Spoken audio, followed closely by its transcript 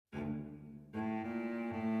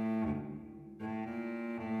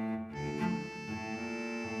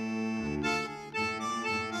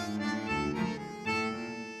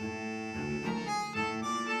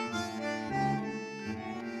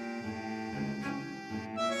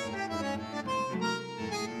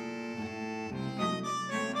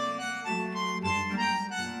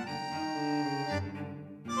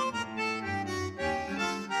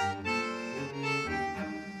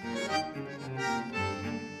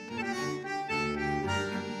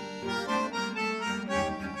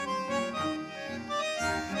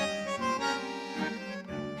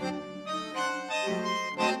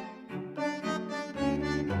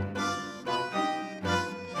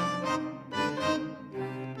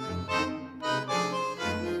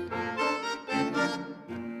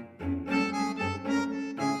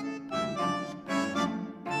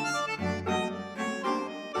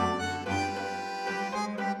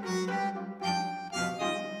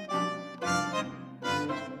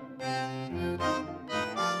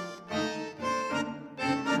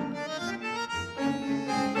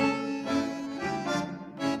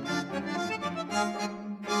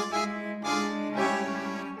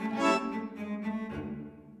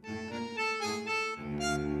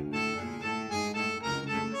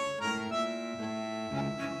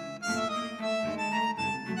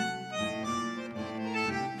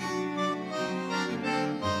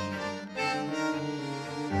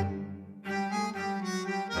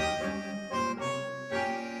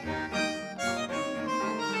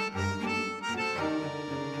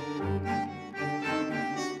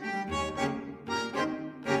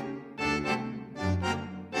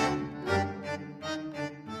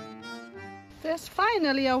There's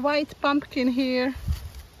finally a white pumpkin here.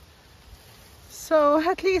 So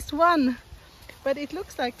at least one, but it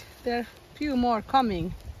looks like there are few more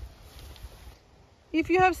coming. If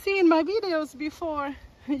you have seen my videos before,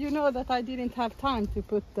 you know that I didn't have time to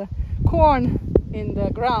put the corn in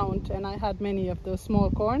the ground, and I had many of those small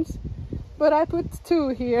corns. But I put 2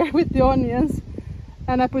 here with the onions,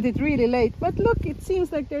 and I put it really late. But look, it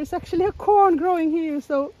seems like there's actually a corn growing here,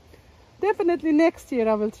 so definitely next year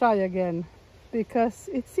I will try again, because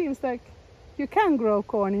it seems like you can grow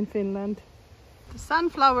corn in Finland. The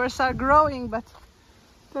sunflowers are growing, but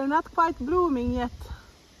they're not quite blooming yet.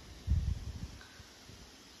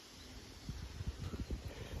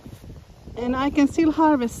 And I can still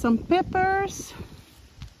harvest some peppers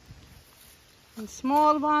and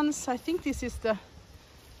small ones. I think this is the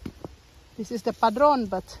padron,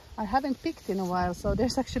 but I haven't picked in a while. So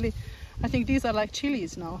there's actually, I think these are like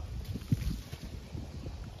chilies now.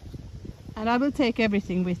 And I will take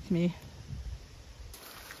everything with me.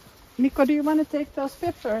 Nico, do you want to take those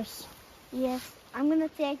peppers? Yes, I'm gonna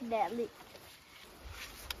take that.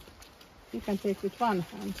 You can take with one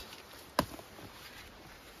hand.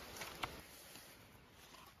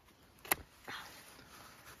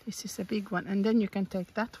 This is a big one, and then you can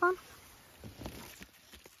take that one.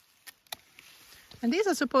 And these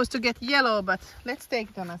are supposed to get yellow, but let's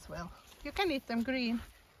take them as well. You can eat them green.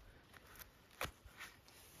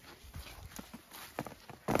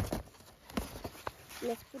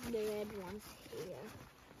 Let's put the red ones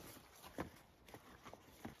here.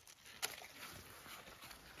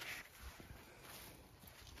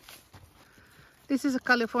 This is a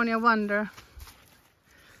California Wonder.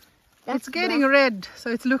 That's it's getting red, so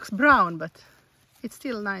it looks brown, but it's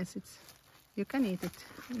still nice. You can eat it.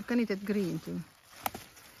 You can eat it green too.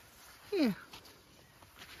 Here.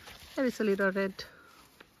 There is a little red.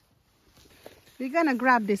 We're gonna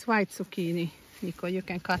grab this white zucchini. Nico, you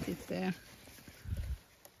can cut it there.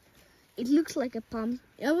 It looks like a pumpkin.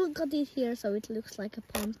 I will cut it here so it looks like a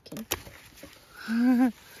pumpkin.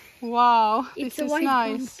 Wow, It's this a is white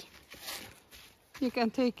nice. pumpkin. You can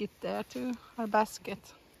take it there to our basket.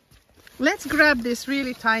 Let's grab this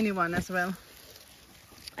really tiny one as well.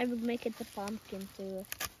 I will make it a pumpkin too.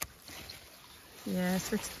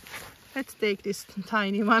 Yes, let's take this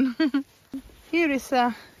tiny one. Here is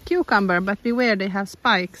a cucumber, but beware, they have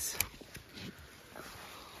spikes.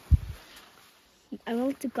 I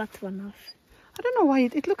want to cut one off. I don't know why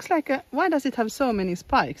it looks like a... Why does it have so many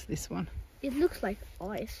spikes, this one? It looks like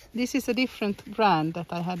ice. This is a different brand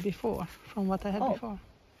that I had before, from what I had before.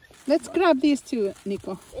 Let's grab these two,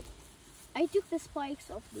 Nico. I took the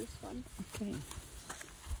spikes off this one. Okay.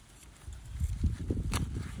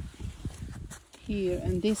 Here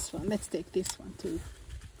and this one. Let's take this one too.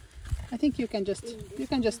 I think you can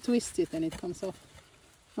just twist it and it comes off.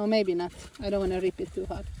 No, maybe not. I don't want to rip it too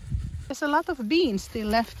hard. There's a lot of beans still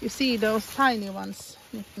left. You see those tiny ones,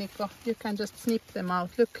 Nico. You can just snip them out.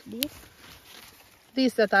 Look.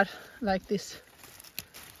 These that are like this.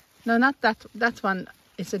 No, not that. That one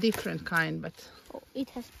is a different kind, but... Oh, it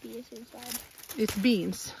has peas inside. It's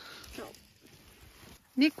beans. No.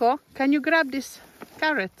 Nico, can you grab this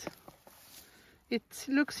carrot? It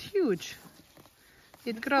looks huge.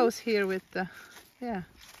 It grows here with the... Yeah.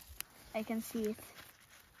 I can see it.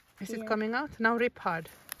 Is it coming out? Now rip hard.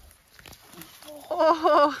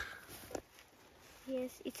 Oh!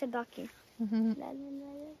 Yes, it's a ducky.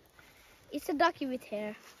 It's a ducky with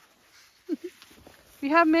hair. We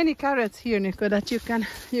have many carrots here, Nico, that you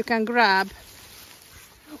can grab.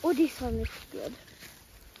 Oh, this one looks good.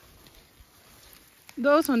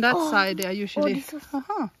 Those on that side, they are usually... This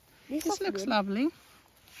looks good. lovely.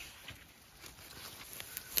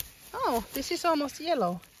 Oh, this is almost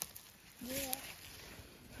yellow. Yeah.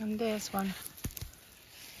 And there's one.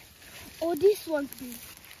 Oh, this one's big.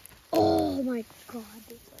 Oh my god,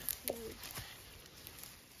 this one's huge.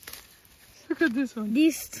 Look at this one.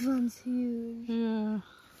 This one's huge. Yeah.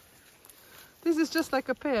 This is just like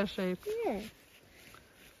a pear shape. Yeah.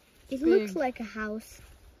 It Big. looks like a house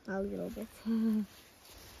a little bit.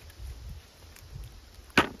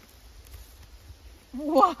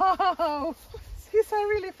 Wow! These are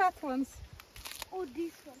really fat ones. Oh,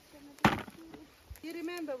 this one's gonna be huge. You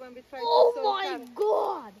remember when we tried to Oh sow my carrots?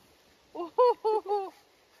 god! Oh,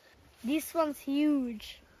 This one's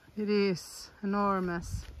huge. it is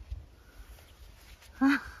enormous.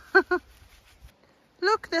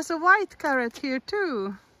 Look, there's a white carrot here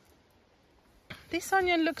too. This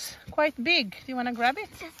onion looks quite big. Do you want to grab it?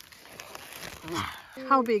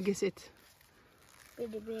 How big is it?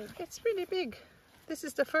 Pretty big. It's really big. This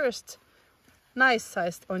is the first nice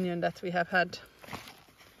sized onion that we have had.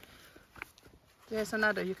 There's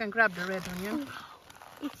another. You can grab the red onion.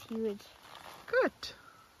 It's huge. Good.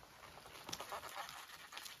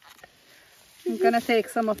 I'm gonna take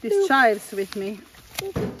some of these chives with me.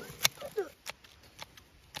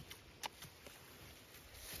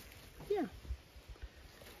 Yeah.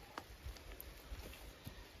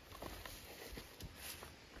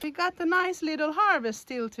 We got a nice little harvest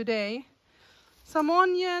still today. Some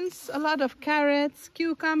onions, a lot of carrots,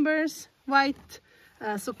 cucumbers, white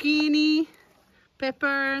zucchini,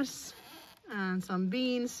 peppers, and some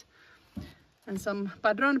beans, and some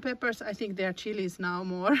padron peppers. I think they're chilies now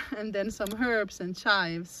more, and then some herbs and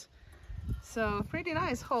chives. So pretty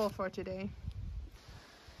nice haul for today.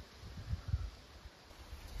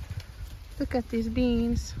 Look at these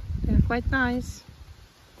beans. They're quite nice.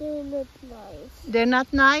 They're not nice. They're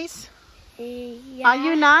not nice? Yeah. Are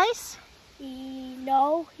you nice?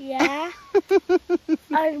 No, yeah.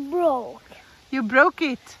 I broke. You broke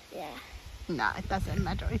it? Yeah. No, it doesn't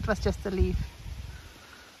matter. It was just a leaf.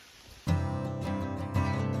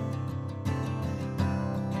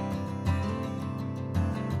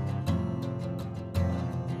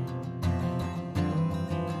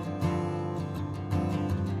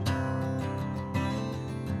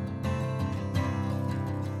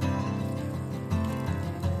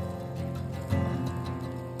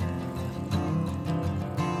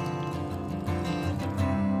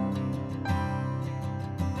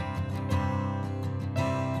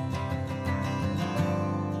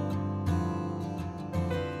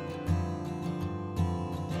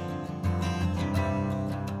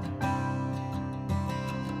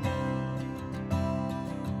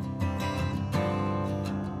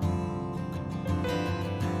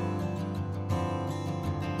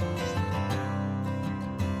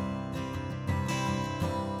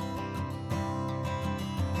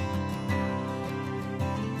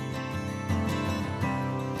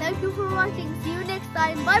 Thank you for watching. See you next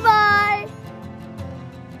time. Bye bye.